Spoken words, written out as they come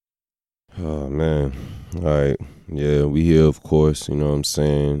Oh man. All right. Yeah, we here of course, you know what I'm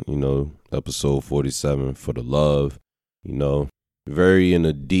saying? Episode 47 for the love, you know. Very in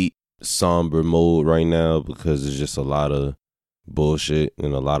a deep, somber mode right now because it's just a lot of bullshit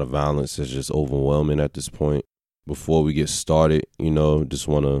and a lot of violence. It's just overwhelming at this point. Before we get started, just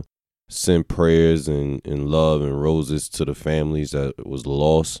wanna send prayers and love and roses to the families that was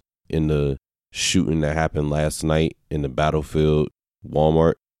lost in the shooting that happened last night in the Battlefield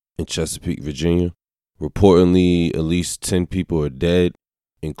Walmart in Chesapeake, Virginia. Reportedly, at least 10 people are dead,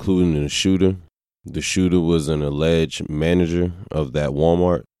 including the shooter. The shooter was an alleged manager of that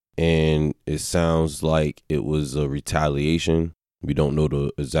Walmart, and it sounds like it was a retaliation. We don't know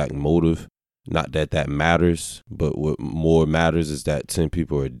the exact motive. Not that that matters, but what more matters is that 10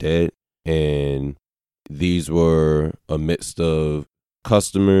 people are dead, and these were amidst of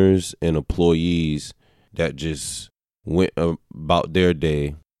customers and employees that just went about their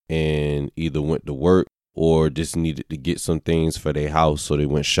day and either went to work or just needed to get some things for their house, so they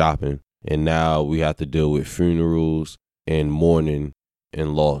went shopping. And now we have to deal with funerals and mourning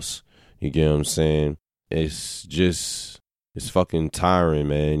and loss. You get what I'm saying? It's fucking tiring,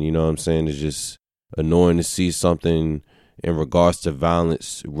 man. You know what I'm saying? It's just annoying to see something in regards to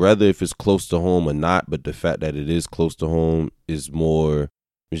violence, whether if it's close to home or not, but the fact that it is close to home is more.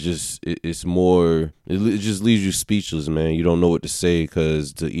 It just leaves you speechless, man. You don't know what to say,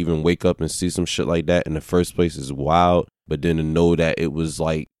 because to even wake up and see some shit like that in the first place is wild. But then to know that it was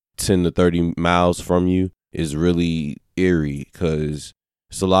like 10 to 30 miles from you is really eerie, because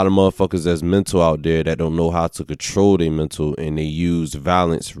it's a lot of motherfuckers that's mental out there that don't know how to control their mental, and they use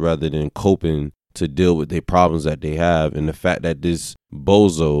violence rather than coping to deal with their problems that they have. And the fact that this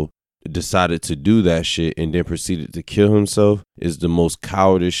bozo decided to do that shit and then proceeded to kill himself is the most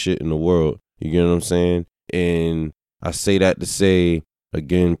cowardice shit in the world. You get what I'm saying? And I say that to say,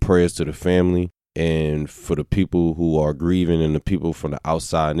 again, prayers to the family, and for the people who are grieving and the people from the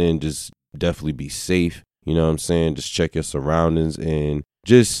outside in, just definitely be safe. You know what I'm saying? Just check your surroundings, and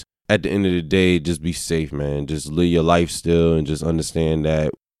just at the end of the day, just be safe, man. Just live your life still, and just understand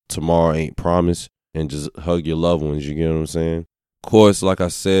that tomorrow ain't promised, and just hug your loved ones. You get what I'm saying? Of course, like I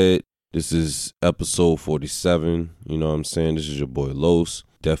said, this is episode 47. You know what I'm saying? This is your boy Los,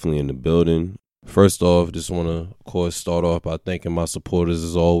 definitely in the building. First off, just want to, of course, start off by thanking my supporters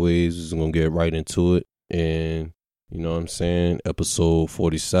as always. Just going to get right into it. And, you know what I'm saying? Episode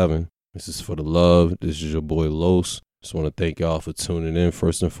 47. This is for the love. This is your boy Los. Just want to thank y'all for tuning in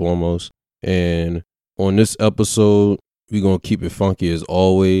first and foremost. And on this episode, we're going to keep it funky as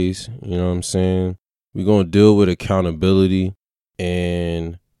always. You know what I'm saying? We're going to deal with accountability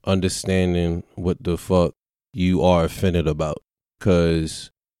and understanding what the fuck you are offended about, because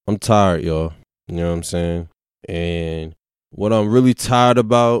I'm tired, y'all. You know what I'm saying? And what I'm really tired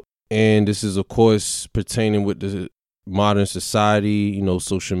about, and this is of course pertaining with the modern society,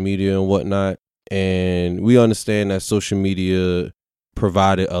 social media and whatnot, and we understand that social media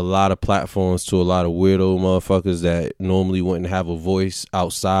provided a lot of platforms to a lot of weirdo motherfuckers that normally wouldn't have a voice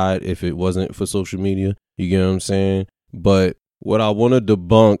outside if it wasn't for social media. You get what I'm saying? But what I want to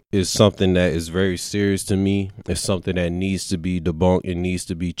debunk is something that is very serious to me. It's something that needs to be debunked and needs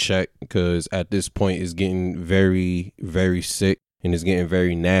to be checked, because at this point it's getting very, very sick, and it's getting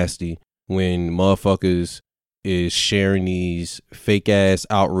very nasty when motherfuckers is sharing these fake ass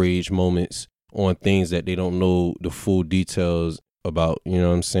outrage moments on things that they don't know the full details about. You know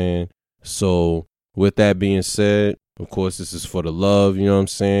what I'm saying? So with that being said, of course, this is for the love. You know what I'm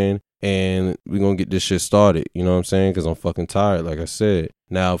saying? And we're going to get this shit started, you know what I'm saying? Because I'm fucking tired, like I said.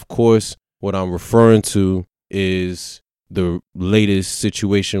 Now, of course, what I'm referring to is the latest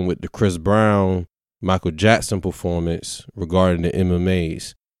situation with the Chris Brown, Michael Jackson performance regarding the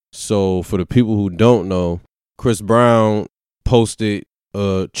MMAs. So for the people who don't know, Chris Brown posted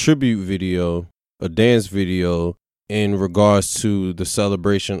a tribute video, a dance video, in regards to the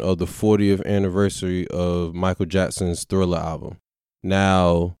celebration of the 40th anniversary of Michael Jackson's Thriller album.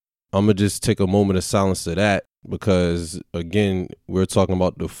 Now, I'm going to just take a moment of silence to that, because, again, we're talking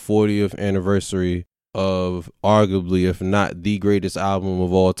about the 40th anniversary of arguably, if not the greatest album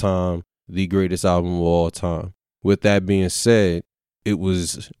of all time, the greatest album of all time. With that being said, it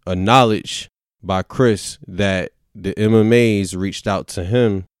was acknowledged by Chris that the MMAs reached out to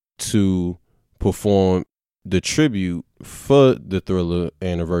him to perform the tribute for the Thriller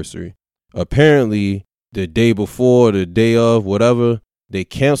anniversary. Apparently, the day before, the day of, whatever, they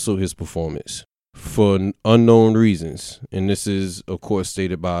canceled his performance for unknown reasons. And this is, of course,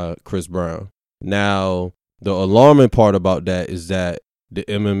 stated by Chris Brown. Now, the alarming part about that is that the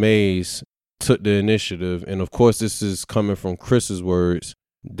MMAs took the initiative. And, of course, this is coming from Chris's words.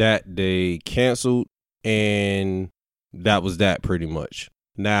 that they canceled, and that was that pretty much.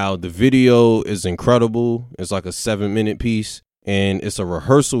 Now, the video is incredible. It's like a 7-minute piece, and it's a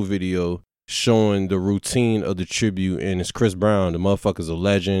rehearsal video showing the routine of the tribute, and it's Chris Brown. The motherfucker's a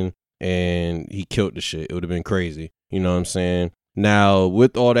legend, and he killed the shit. It would have been crazy. You know what I'm saying? Now,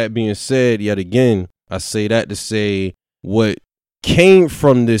 with all that being said, yet again, I say that to say what came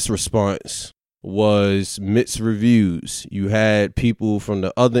from this response was mixed reviews. You had people from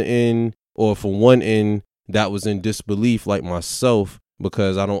the other end, or from one end, that was in disbelief, like myself,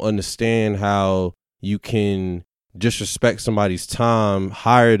 because I don't understand how you can disrespect somebody's time,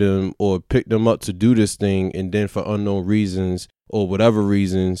 hire them, or pick them up to do this thing, and then for unknown reasons or whatever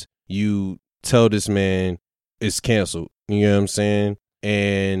reasons, you tell this man it's canceled. You know what I'm saying?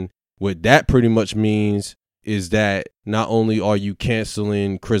 And what that pretty much means is that not only are you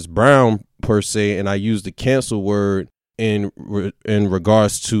canceling Chris Brown per se, and I use the cancel word in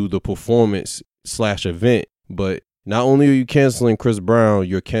regards to the performance/event, but not only are you canceling Chris Brown,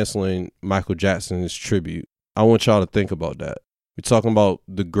 you're canceling Michael Jackson's tribute. I want y'all to think about that. We're talking about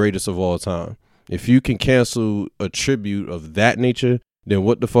the greatest of all time. If you can cancel a tribute of that nature, then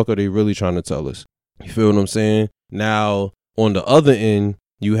what the fuck are they really trying to tell us? You feel what I'm saying? Now, on the other end,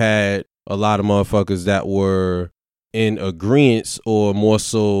 you had a lot of motherfuckers that were in agreement, or more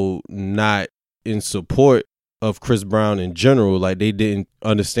so not in support of Chris Brown in general. Like, they didn't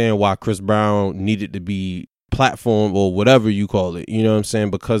understand why Chris Brown needed to be platformed, or whatever you call it, you know what I'm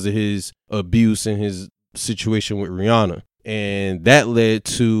saying, because of his abuse and his situation with Rihanna. And that led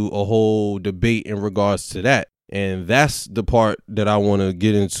to a whole debate in regards to that. And that's the part that I want to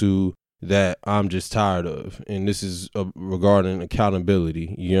get into that I'm just tired of. And this is regarding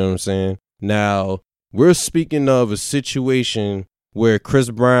accountability. You know what I'm saying? Now, we're speaking of a situation where Chris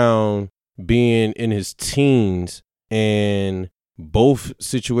Brown being in his teens, and both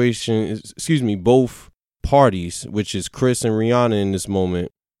parties, which is Chris and Rihanna in this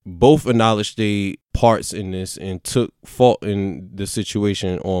moment, both acknowledged their parts in this and took fault in the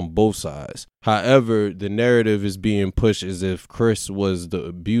situation on both sides. However, the narrative is being pushed as if Chris was the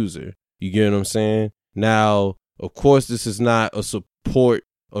abuser. You get what I'm saying? Now, of course, this is not a support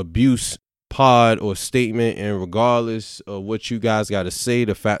abuse pod or statement, and regardless of what you guys got to say,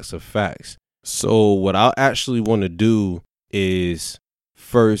 the facts are facts. So what I actually want to do is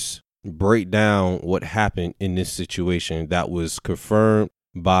first break down what happened in this situation that was confirmed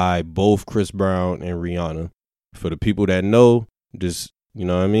by both Chris Brown and Rihanna. For the people that know, just, you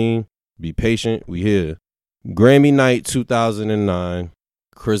know what I mean, be patient. We here. Grammy night 2009.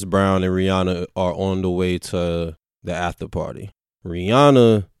 Chris Brown and Rihanna are on the way to the after party.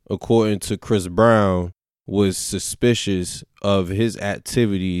 Rihanna, according to Chris Brown, was suspicious of his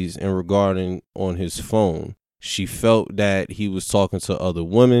activities and regarding on his phone. She felt that he was talking to other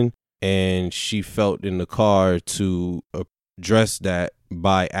women, and she felt in the car to address that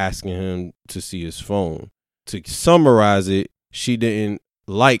by asking him to see his phone. To summarize it, she didn't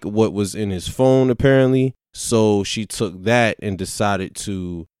like what was in his phone, apparently, so she took that and decided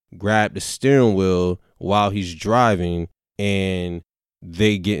to grab the steering wheel while he's driving, and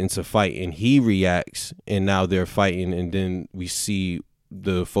they get into fight, and he reacts, and now they're fighting, and then we see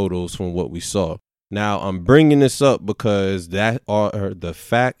the photos from what we saw. Now, I'm bringing this up because that are the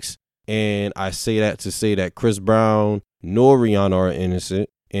facts, and I say that to say that Chris Brown nor Rihanna are innocent,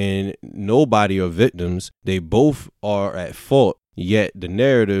 and nobody are victims. They both are at fault, yet the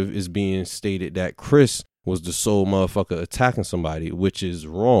narrative is being stated that Chris was the sole motherfucker attacking somebody, which is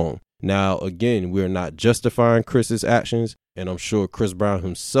wrong. Now, again, we're not justifying Chris's actions, and I'm sure Chris Brown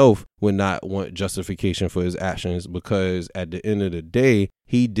himself would not want justification for his actions, because at the end of the day,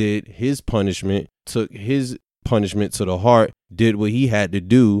 he did his punishment, took his punishment to the heart, did what he had to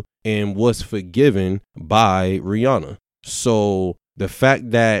do, and was forgiven by Rihanna. So the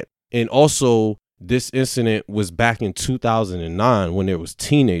fact that, and also this incident was back in 2009 when there was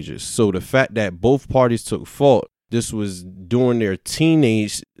teenagers. So the fact that both parties took fault, this was during their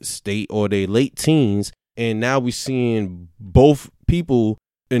teenage state or their late teens, and now we're seeing both people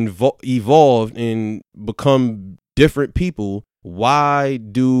evolve and become different people. Why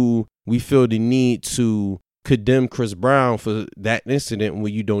do we feel the need to condemn Chris Brown for that incident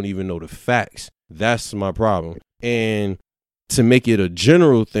when you don't even know the facts? That's my problem. And to make it a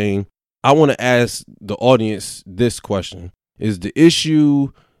general thing, I want to ask the audience this question. Is the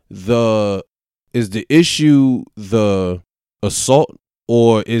issue the assault,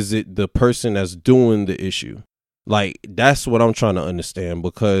 or is it the person that's doing the issue? Like, that's what I'm trying to understand,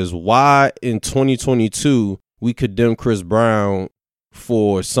 because why in 2022 we condemn Chris Brown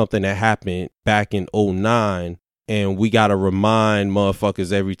for something that happened back in 2009, and we got to remind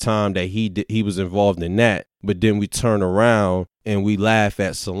motherfuckers every time that he was involved in that. But then we turn around and we laugh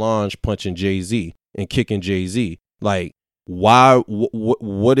at Solange punching Jay-Z and kicking Jay-Z. Like, why?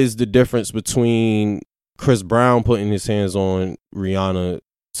 What is the difference between Chris Brown putting his hands on Rihanna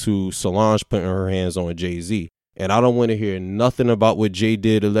to Solange putting her hands on Jay-Z? And I don't want to hear nothing about what Jay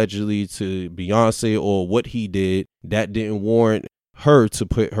did allegedly to Beyonce or what he did that didn't warrant her to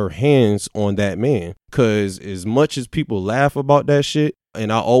put her hands on that man. Because as much as people laugh about that shit,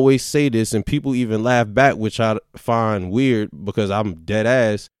 and I always say this and people even laugh back, which I find weird because I'm dead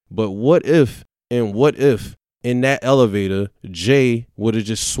ass. But what if in that elevator, Jay would have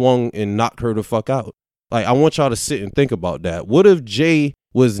just swung and knocked her the fuck out? Like, I want y'all to sit and think about that. What if Jay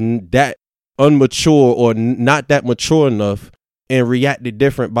was that unmature or not that mature enough and reacted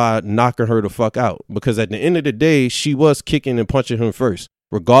different by knocking her the fuck out? Because at the end of the day, she was kicking and punching him first,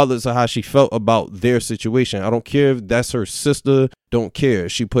 regardless of how she felt about their situation. I don't care if that's her sister, don't care.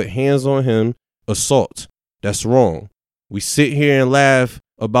 She put hands on him, assault. That's wrong. We sit here and laugh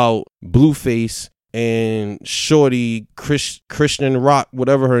about Blueface and Shorty, Christian Rock,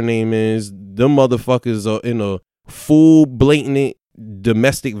 whatever her name is. Them motherfuckers are in a full blatant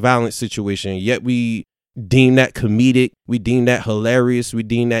domestic violence situation, yet we deem that comedic, we deem that hilarious, we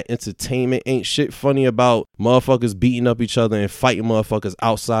deem that entertainment. Ain't shit funny about motherfuckers beating up each other and fighting motherfuckers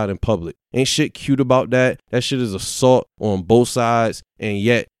outside in public. Ain't shit cute about that. That shit is assault on both sides, and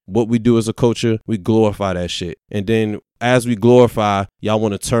yet what we do as a culture, we glorify that shit. And then as we glorify, y'all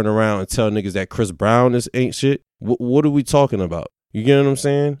want to turn around and tell niggas that Chris Brown is ain't shit. What are we talking about? You get what I'm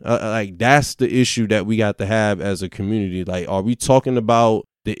saying? Like, that's the issue that we got to have as a community. Like, are we talking about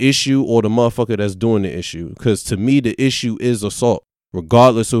the issue or the motherfucker that's doing the issue? Because to me, the issue is assault,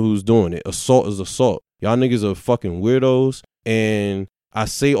 regardless of who's doing it. Assault is assault. Y'all niggas are fucking weirdos. And I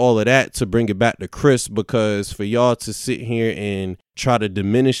say all of that to bring it back to Chris, because for y'all to sit here and try to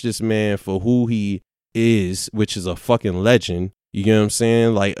diminish this man for who he is, which is a fucking legend. You get what I'm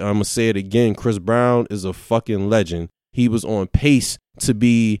saying? Like, I'm going to say it again. Chris Brown is a fucking legend. He was on pace to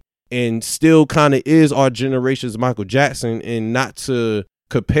be, and still kind of is, our generation's Michael Jackson. And not to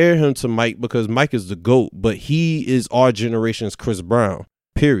compare him to Mike, because Mike is the GOAT, but he is our generation's Chris Brown,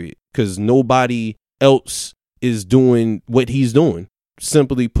 period. Because nobody else is doing what he's doing.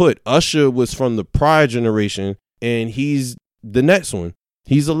 Simply put, Usher was from the prior generation, and he's the next one.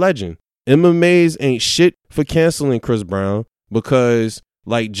 He's a legend. MMAs ain't shit for canceling Chris Brown, because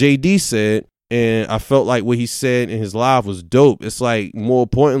like JD said, and I felt like what he said in his live was dope. It's like, more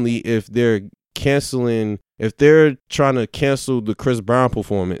importantly, if they're trying to cancel the Chris Brown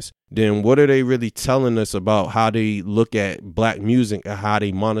performance, then what are they really telling us about how they look at black music and how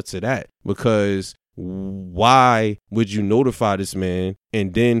they monitor that? Because why would you notify this man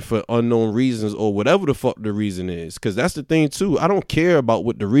and then for unknown reasons or whatever the fuck the reason is? Because that's the thing too. I don't care about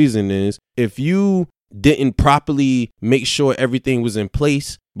what the reason is. If you didn't properly make sure everything was in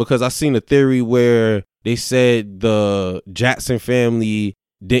place, because I seen a theory where they said the Jackson family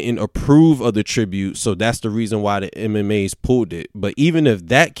didn't approve of the tribute, so that's the reason why the MMAs pulled it. But even if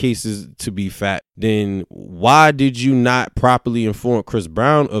that case is to be fact, then why did you not properly inform Chris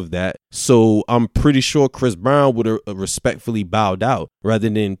Brown of that? So I'm pretty sure Chris Brown would have respectfully bowed out, rather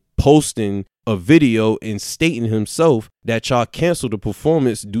than posting a video and stating himself that y'all canceled the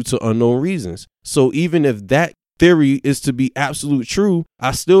performance due to unknown reasons. So even if that theory is to be absolute true,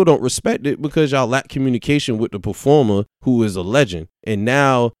 I still don't respect it, because y'all lack communication with the performer, who is a legend. And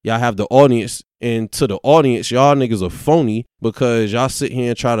now y'all have the audience, and to the audience, y'all niggas are phony, because y'all sit here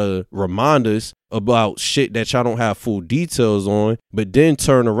and try to remind us about shit that y'all don't have full details on, but then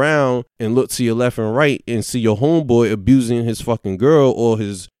turn around and look to your left and right and see your homeboy abusing his fucking girl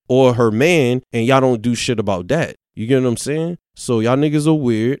or her man, and y'all don't do shit about that. You get what I'm saying? So y'all niggas are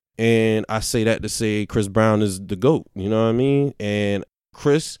weird, and I say that to say Chris Brown is the GOAT. You know what I mean? And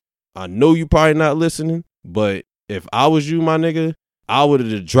Chris, I know you probably not listening, but if I was you, my nigga, I would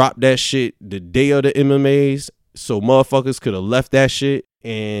have dropped that shit the day of the MMAs, so motherfuckers could have left that shit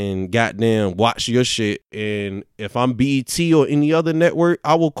and goddamn watch your shit. And if I'm BET or any other network,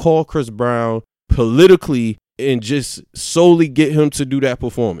 I will call Chris Brown politically and just solely get him to do that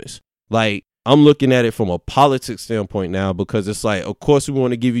performance. Like, I'm looking at it from a politics standpoint now, because it's like, of course we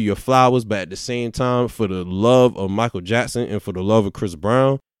want to give you your flowers, but at the same time, for the love of Michael Jackson and for the love of Chris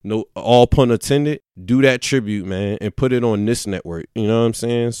Brown, no, all pun intended, do that tribute, man, and put it on this network. You know what I'm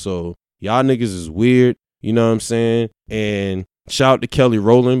saying? So y'all niggas is weird. You know what I'm saying? And shout out to Kelly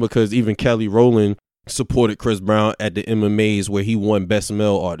Rowland, because even Kelly Rowland supported Chris Brown at the MMAs where he won Best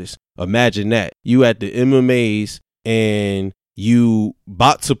Male Artist. Imagine that. You at the MMAs and you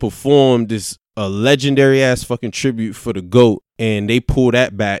about to perform this a legendary ass fucking tribute for the GOAT, and they pull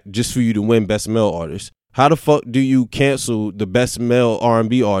that back just for you to win Best Male Artist. How the fuck do you cancel the Best Male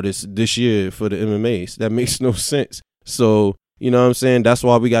R&B Artist this year for the MMAs? That makes no sense. So, you know what I'm saying? That's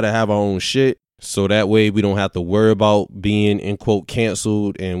why we got to have our own shit. So that way we don't have to worry about being, in quote,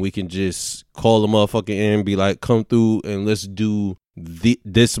 canceled, and we can just call the motherfucker in and be like, come through and let's do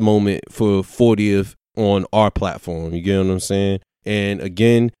this moment for 40th on our platform. You get what I'm saying? And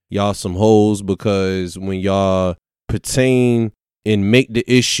again, y'all some hoes, because when y'all pertain and make the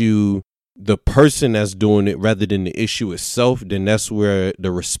issue the person that's doing it rather than the issue itself, then that's where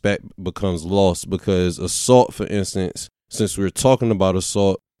the respect becomes lost. Because assault, for instance, since we're talking about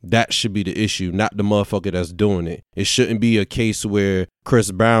assault, that should be the issue, not the motherfucker that's doing it. It shouldn't be a case where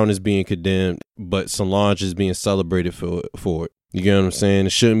Chris Brown is being condemned, but Solange is being celebrated for it. You get what I'm saying?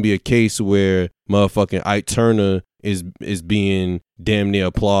 It shouldn't be a case where motherfucking Ike Turner is being damn near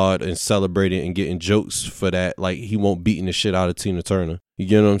applauded and celebrated and getting jokes for that. Like, he won't beating the shit out of Tina Turner. You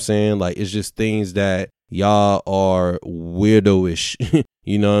get what I'm saying? Like, it's just things that y'all are weirdo-ish.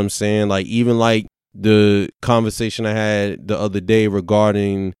 You know what I'm saying? Like, even like the conversation I had the other day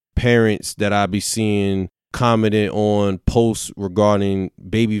regarding parents that I be seeing commenting on posts regarding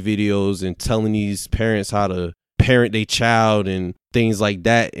baby videos and telling these parents how to parent their child and things like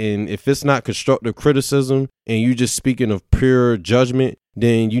that. And if it's not constructive criticism and you just speaking of pure judgment,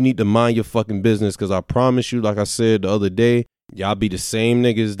 then you need to mind your fucking business. Because I promise you, like I said the other day, y'all be the same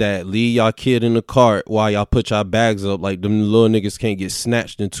niggas that leave y'all kid in the cart while y'all put y'all bags up. Like, them little niggas can't get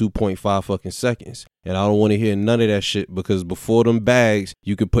snatched in 2.5 fucking seconds. And I don't want to hear none of that shit, because before them bags,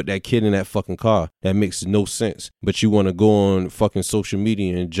 you could put that kid in that fucking car. That makes no sense. But you want to go on fucking social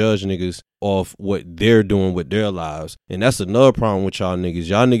media and judge niggas off what they're doing with their lives. And that's another problem with y'all niggas.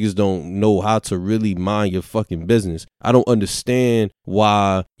 Y'all niggas don't know how to really mind your fucking business. I don't understand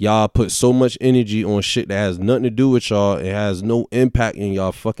why y'all put so much energy on shit that has nothing to do with y'all. It has no impact in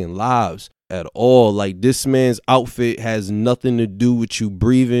y'all fucking lives at all. Like, this man's outfit has nothing to do with you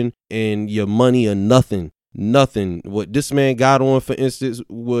breathing and your money or nothing. What this man got on, for instance,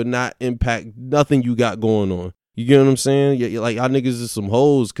 will not impact nothing you got going on. You get what I'm saying? Like, y'all niggas is some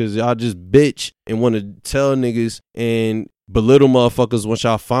hoes because y'all just bitch and want to tell niggas and belittle motherfuckers once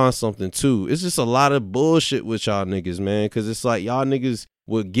y'all find something too. It's just a lot of bullshit with y'all niggas, man, because it's like y'all niggas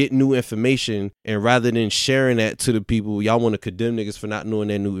will get new information, and rather than sharing that to the people, y'all want to condemn niggas for not knowing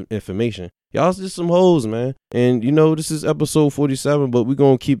that new information. Y'all just some hoes, man. And you know, this is episode 47, but we're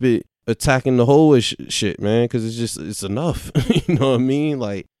going to keep it attacking the whole shit, man, because it's enough. You know what I mean?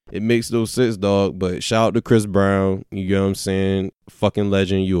 Like, it makes no sense, dog. But shout out to Chris Brown. You know what I'm saying? Fucking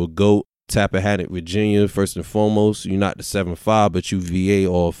legend. You a GOAT. Tappahannock, Virginia, first and foremost. You're not the 7'5", but you VA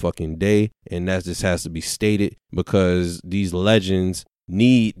all fucking day. And that just has to be stated, because these legends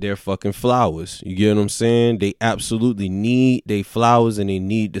need their fucking flowers. You get what I'm saying? They absolutely need their flowers, and they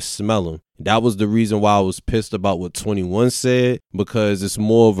need to smell them. That was the reason why I was pissed about what 21 said, because it's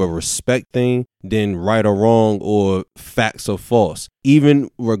more of a respect thing than right or wrong or facts or false. Even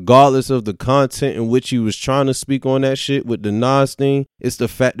regardless of the content in which he was trying to speak on that shit with the Nas thing, it's the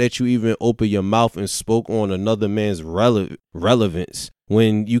fact that you even opened your mouth and spoke on another man's relevance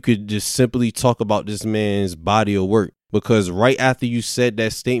when you could just simply talk about this man's body of work. Because right after you said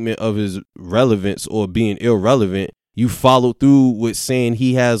that statement of his relevance or being irrelevant, you followed through with saying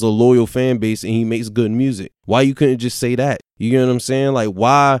he has a loyal fan base and he makes good music. Why you couldn't just say that? You get what I'm saying? Like,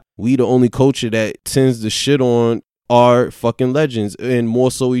 why we the only culture that tends to shit on our fucking legends and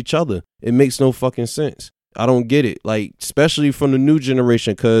more so each other? It makes no fucking sense. I don't get it. Like, especially from the new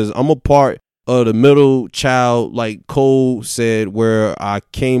generation, because I'm a part of the middle child, like Cole said, where I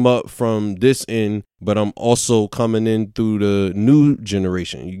came up from this end, but I'm also coming in through the new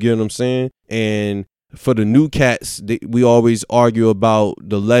generation. You get what I'm saying? And for the new cats, we always argue about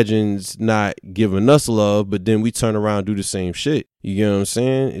the legends not giving us love, but then we turn around and do the same shit. You get what I'm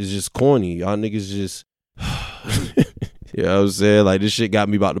saying? It's just corny. Y'all niggas just... You know what I'm saying? Like, this shit got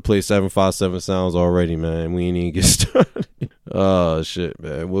me about to play 757 sounds already, man. We ain't even get started. Oh, shit,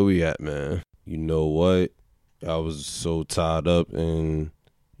 man. Where we at, man? You know what? I was so tied up in,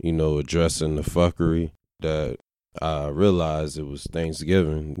 addressing the fuckery that I realized it was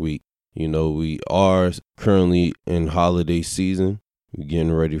Thanksgiving week. You know, we are currently in holiday season. We're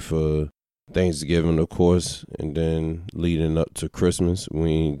getting ready for Thanksgiving, of course, and then leading up to Christmas. We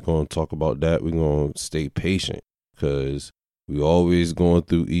ain't going to talk about that. We're going to stay patient, because we always going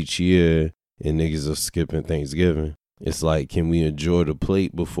through each year and niggas are skipping Thanksgiving. It's like, can we enjoy the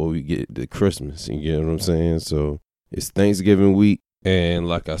plate before we get to Christmas? You get what I'm saying? So it's Thanksgiving week. And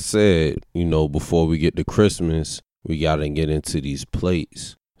like I said, before we get to Christmas, we got to get into these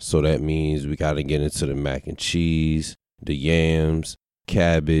plates. So that means we got to get into the mac and cheese, the yams,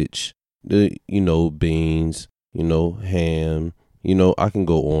 cabbage, the, beans, ham. I can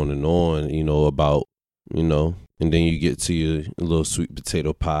go on and on, about, and then you get to your little sweet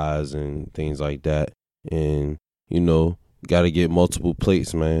potato pies and things like that. And, got to get multiple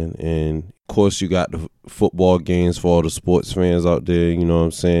plates, man. And of course, you got the football games for all the sports fans out there. You know what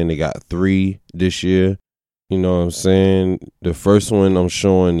I'm saying? They got 3 this year. You know what I'm saying? The first one I'm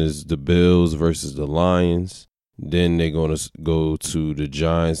showing is the Bills versus the Lions. Then they're going to go to the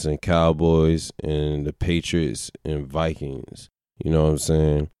Giants and Cowboys and the Patriots and Vikings. You know what I'm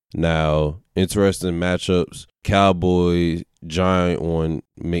saying? Now, interesting matchups. Cowboys, Giant one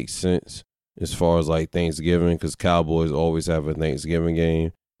makes sense as far as like Thanksgiving, because Cowboys always have a Thanksgiving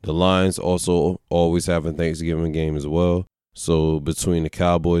game. The Lions also always have a Thanksgiving game as well. So between the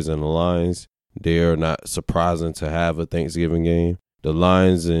Cowboys and the Lions, they are not surprising to have a Thanksgiving game. The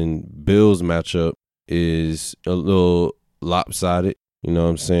Lions and Bills matchup is a little lopsided. You know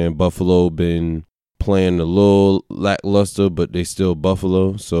what I'm saying? Buffalo been playing a little lackluster, but they still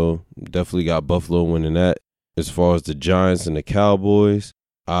Buffalo. So definitely got Buffalo winning that. As far as the Giants and the Cowboys,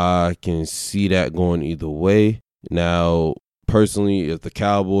 I can see that going either way. Now, personally, if the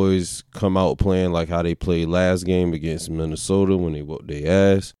Cowboys come out playing like how they played last game against Minnesota when they whooped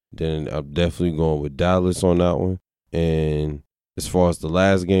their ass, then I'm definitely going with Dallas on that one. And as far as the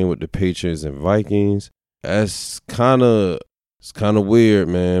last game with the Patriots and Vikings, it's kind of weird,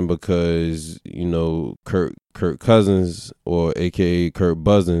 man, because, Kirk Cousins, or a.k.a. Kirk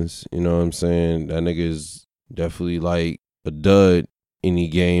Buzzins, you know what I'm saying? That nigga is definitely like a dud any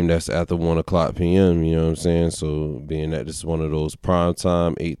game that's after 1 o'clock p.m., you know what I'm saying? So being that this is one of those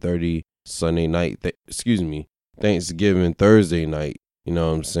primetime 8:30 Sunday night, Thanksgiving Thursday night, you know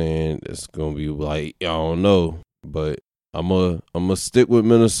what I'm saying? It's going to be like, I don't know, but I'm gonna stick with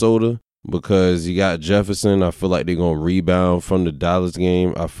Minnesota because you got Jefferson. I feel like they're going to rebound from the Dallas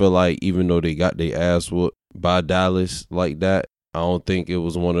game. I feel like even though they got their ass whooped by Dallas like that, I don't think it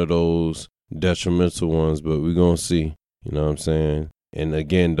was one of those detrimental ones, but we're going to see, you know what I'm saying? And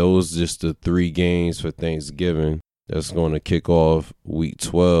again, those just the 3 games for Thanksgiving that's going to kick off week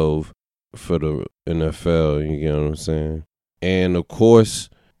 12 for the NFL, you get what I'm saying? And of course,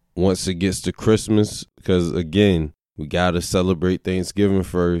 once it gets to Christmas, because again, we got to celebrate Thanksgiving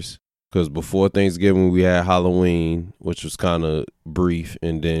first, because before Thanksgiving, we had Halloween, which was kind of brief.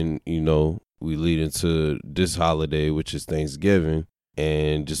 And then, we lead into this holiday, which is Thanksgiving,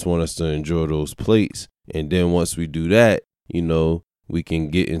 and just want us to enjoy those plates. And then once we do that, we can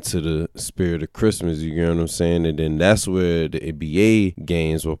get into the spirit of Christmas, you get what I'm saying? And then that's where the NBA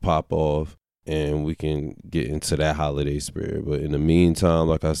games will pop off and we can get into that holiday spirit. But in the meantime,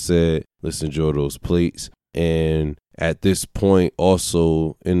 like I said, let's enjoy those plates. And at this point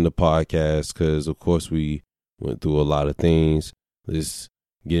also in the podcast, because of course we went through a lot of things, let's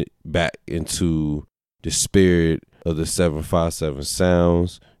get back into the spirit of the 757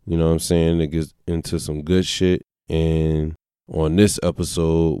 sounds, you know what I'm saying? To get into some good shit. And on this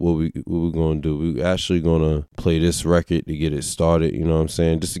episode, what we're going to do, we're actually going to play this record to get it started, you know what I'm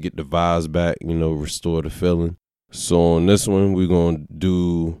saying? Just to get the vibes back, restore the feeling. So on this one, we're going to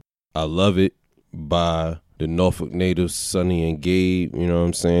do I Love It by the Norfolk natives, Sonny and Gabe, you know what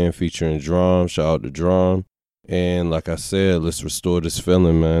I'm saying? Featuring Drum, shout out to Drum. And like I said, let's restore this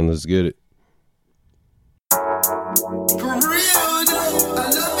feeling, man. Let's get it. For real, though, I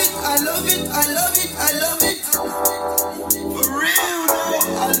love it, I love it, I love it, I love it. For real,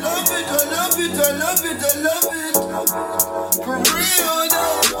 though, I love it, I love it, I love it, I love it. For real,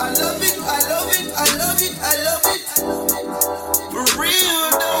 though, I love it, I love it, I love it, I love it. For real,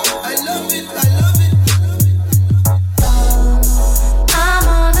 though, I love it, I love it. I'm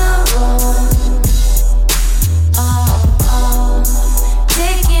on a roll,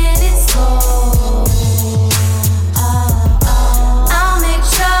 taking it slow.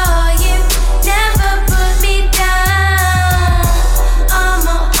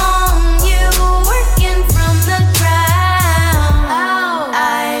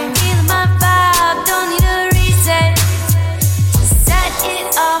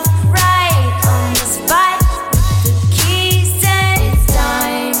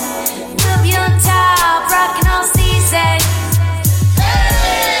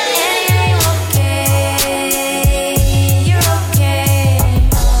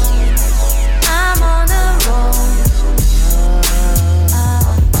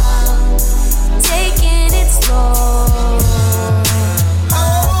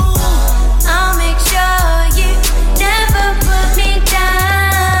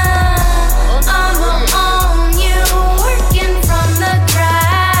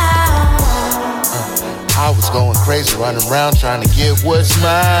 around trying to get what's mine.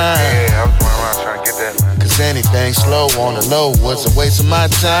 Yeah, I was going around trying to get that, man. Cause anything slow on the low was a waste of my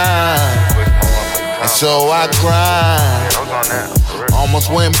time. And so I grind, I was on that, for real. almost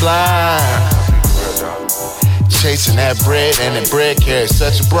went blind. For real, dog. Chasing that bread, and that bread carried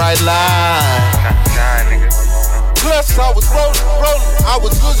such a bright line. Shine, nigga. Plus I was rolling, I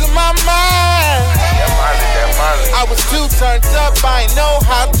was losing my mind. That Molly. I was too turned up, I ain't know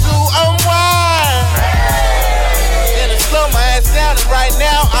how to unwind. Then I slow my ass down, and right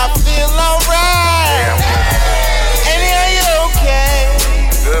now I feel alright. And are you okay?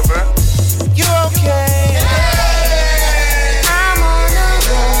 Good, bro. You okay? I'm on a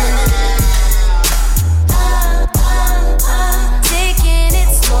roll, taking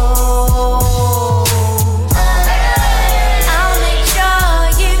it slow. I'll make sure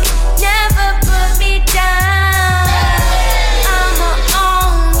you never put me down. I'ma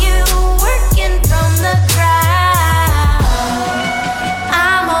own you, working from the crowd.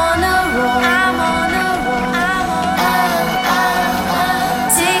 I'm on a roll, I'm on a roll,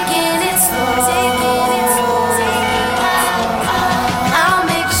 taking it slow, taking it slow. I'll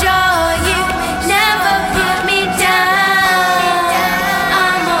make sure you never put me down.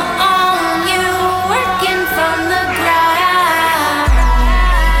 I'ma own you, working from the ground.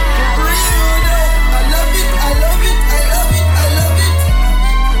 I love it, I love it, I love it, I love it.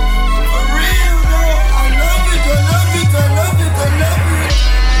 For real though, I love it, I love it, I love it,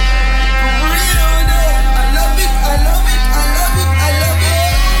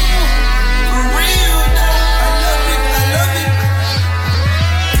 I love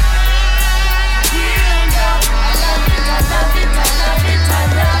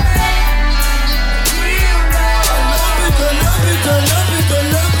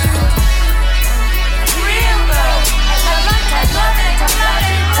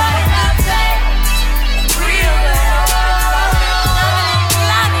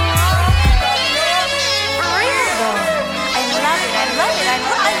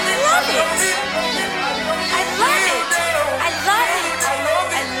For real though, I love it, I love it, I love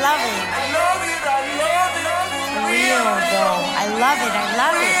it, I love it. For real though, I love it, I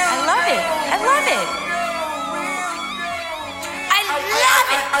love it. I love it.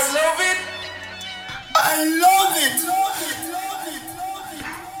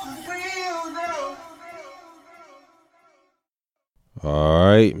 All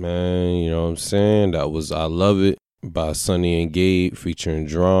right, man. You know what I'm saying? That was I Love It by Sonny and Gabe featuring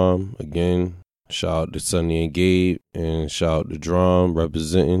Drum. Again, shout out to Sonny and Gabe and shout out to Drum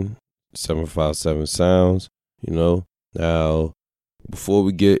representing 757 Sounds. You know, now before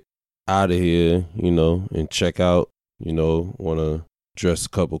we get out of here, you know, and check out, you know, want to address a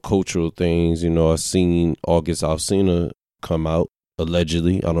couple cultural things. You know, I seen August Alsina come out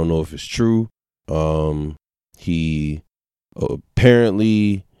allegedly. I don't know if it's true. He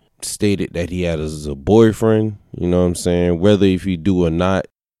apparently stated that he had as a boyfriend, you know what I'm saying? Whether if he do or not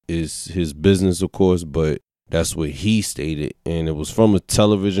is his business, of course, but that's what he stated. And it was from a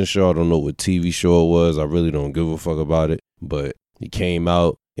television show. I don't know what TV show it was. I really don't give a fuck about it. But he came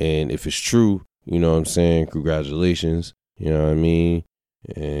out, and if it's true, you know what I'm saying? Congratulations. You know what I mean?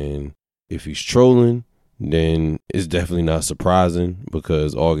 And if he's trolling, then it's definitely not surprising,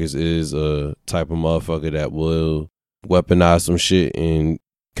 because August is a type of motherfucker that will weaponize some shit and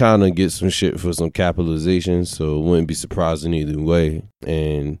kind of get some shit for some capitalization. So it wouldn't be surprising either way.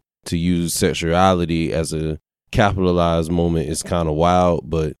 And to use sexuality as a capitalized moment is kind of wild,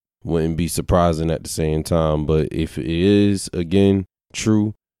 but wouldn't be surprising at the same time. But if it is, again,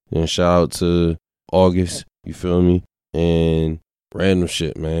 true, then shout out to August, you feel me? And random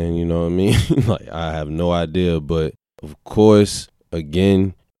shit, man, you know what I mean? Like, I have no idea, but of course,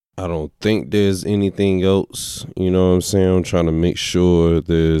 again, I don't think there's anything else, you know what I'm saying? I'm trying to make sure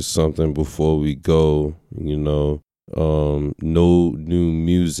there's something before we go, you know. No new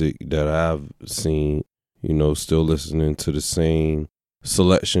music that I've seen, you know, still listening to the same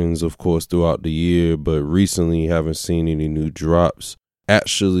selections, of course, throughout the year, but recently haven't seen any new drops.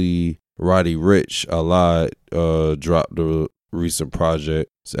 Actually, Roddy Ricch, I lied, dropped a recent project.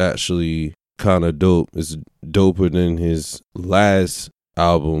 It's actually kind of dope. It's doper than his last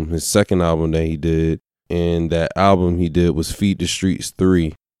album, his second album that he did, and that album he did was Feed the Streets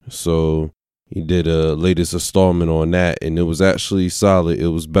 3. So he did a latest installment on that, and it was actually solid. It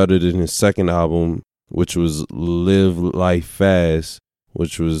was better than his second album, which was Live Life Fast,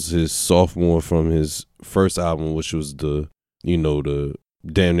 which was his sophomore from his first album, which was the, you know, the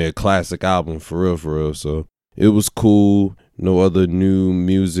damn near classic album for real. So it was cool. No other new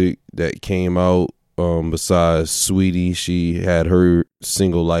music that came out besides Sweetie. She had her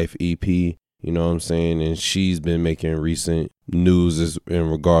Single Life EP You know what I'm saying? And she's been making recent news in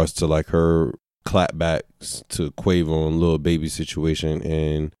regards to like her clapbacks to Quavo and Lil Baby situation.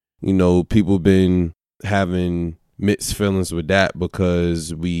 And, you know, people been having mixed feelings with that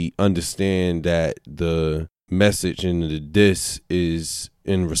because we understand that the message in the diss is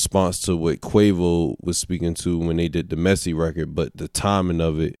in response to what Quavo was speaking to when they did the Messy record, but the timing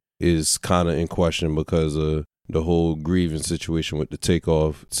of it is kind of in question because of the whole grieving situation with the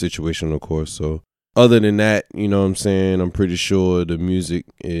Takeoff situation, of course. So other than that, you know what I'm saying, I'm pretty sure the music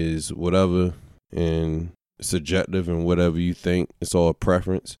is whatever and subjective and whatever you think. It's all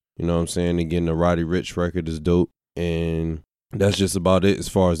preference. You know what I'm saying? Again, the Roddy Ricch record is dope. And that's just about it as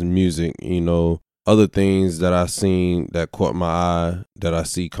far as the music. You know, other things that I seen that caught my eye that I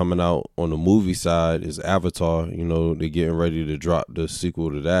see coming out on the movie side is Avatar. You know, they're getting ready to drop the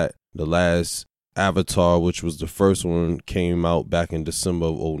sequel to that. The last Avatar, which was the first one, came out back in December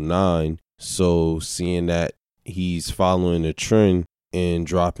of 2009. So seeing that he's following the trend and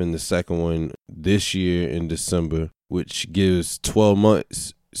dropping the second one this year in December, which gives 12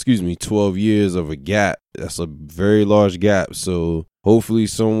 years of a gap. That's a very large gap. So hopefully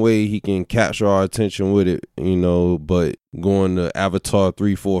some way he can capture our attention with it, you know, but going to Avatar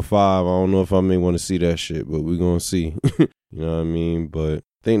 3, 4, 5, I don't know if I may want to see that shit, but we're going to see. You know what I mean? But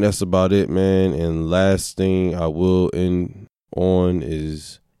I think that's about it, man. And last thing I will end on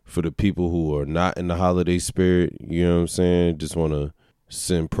is for the people who are not in the holiday spirit, you know what I'm saying? Just want to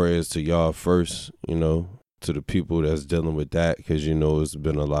send prayers to y'all first, you know, to the people that's dealing with that, because, you know, it's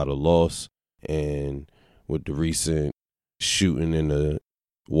been a lot of loss. And with the recent shooting in the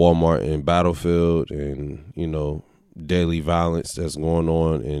Walmart and Battlefield and, you know, daily violence that's going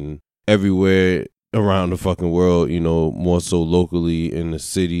on and everywhere around the fucking world, you know, more so locally in the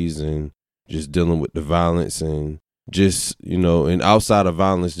cities, and just dealing with the violence and just, you know, and outside of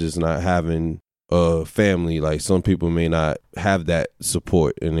violence, just not having a family. Like some people may not have that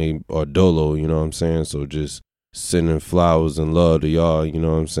support and they are dolo, you know what I'm saying? So just sending flowers and love to y'all, you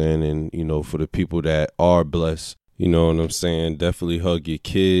know what I'm saying? And, you know, for the people that are blessed, you know what I'm saying? Definitely hug your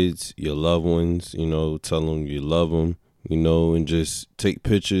kids, your loved ones, you know, tell them you love them, you know, and just take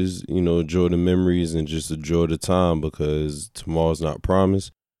pictures, you know, enjoy the memories and just enjoy the time, because tomorrow's not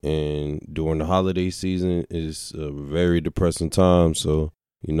promised. And during the holiday season is a very depressing time. So,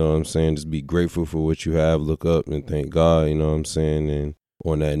 you know what I'm saying? Just be grateful for what you have. Look up and thank God, you know what I'm saying? And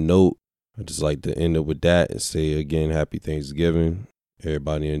on that note, I just like to end it with that and say again, happy Thanksgiving.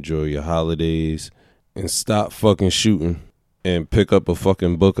 Everybody enjoy your holidays and stop fucking shooting and pick up a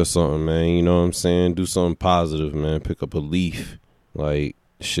fucking book or something, man. You know what I'm saying? Do something positive, man. Pick up a leaf. Like,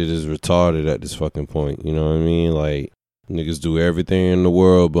 shit is retarded at this fucking point. You know what I mean? Like, niggas do everything in the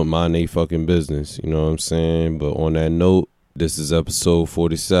world but mind they fucking business. You know what I'm saying? But on that note, this is episode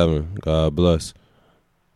 47. God bless.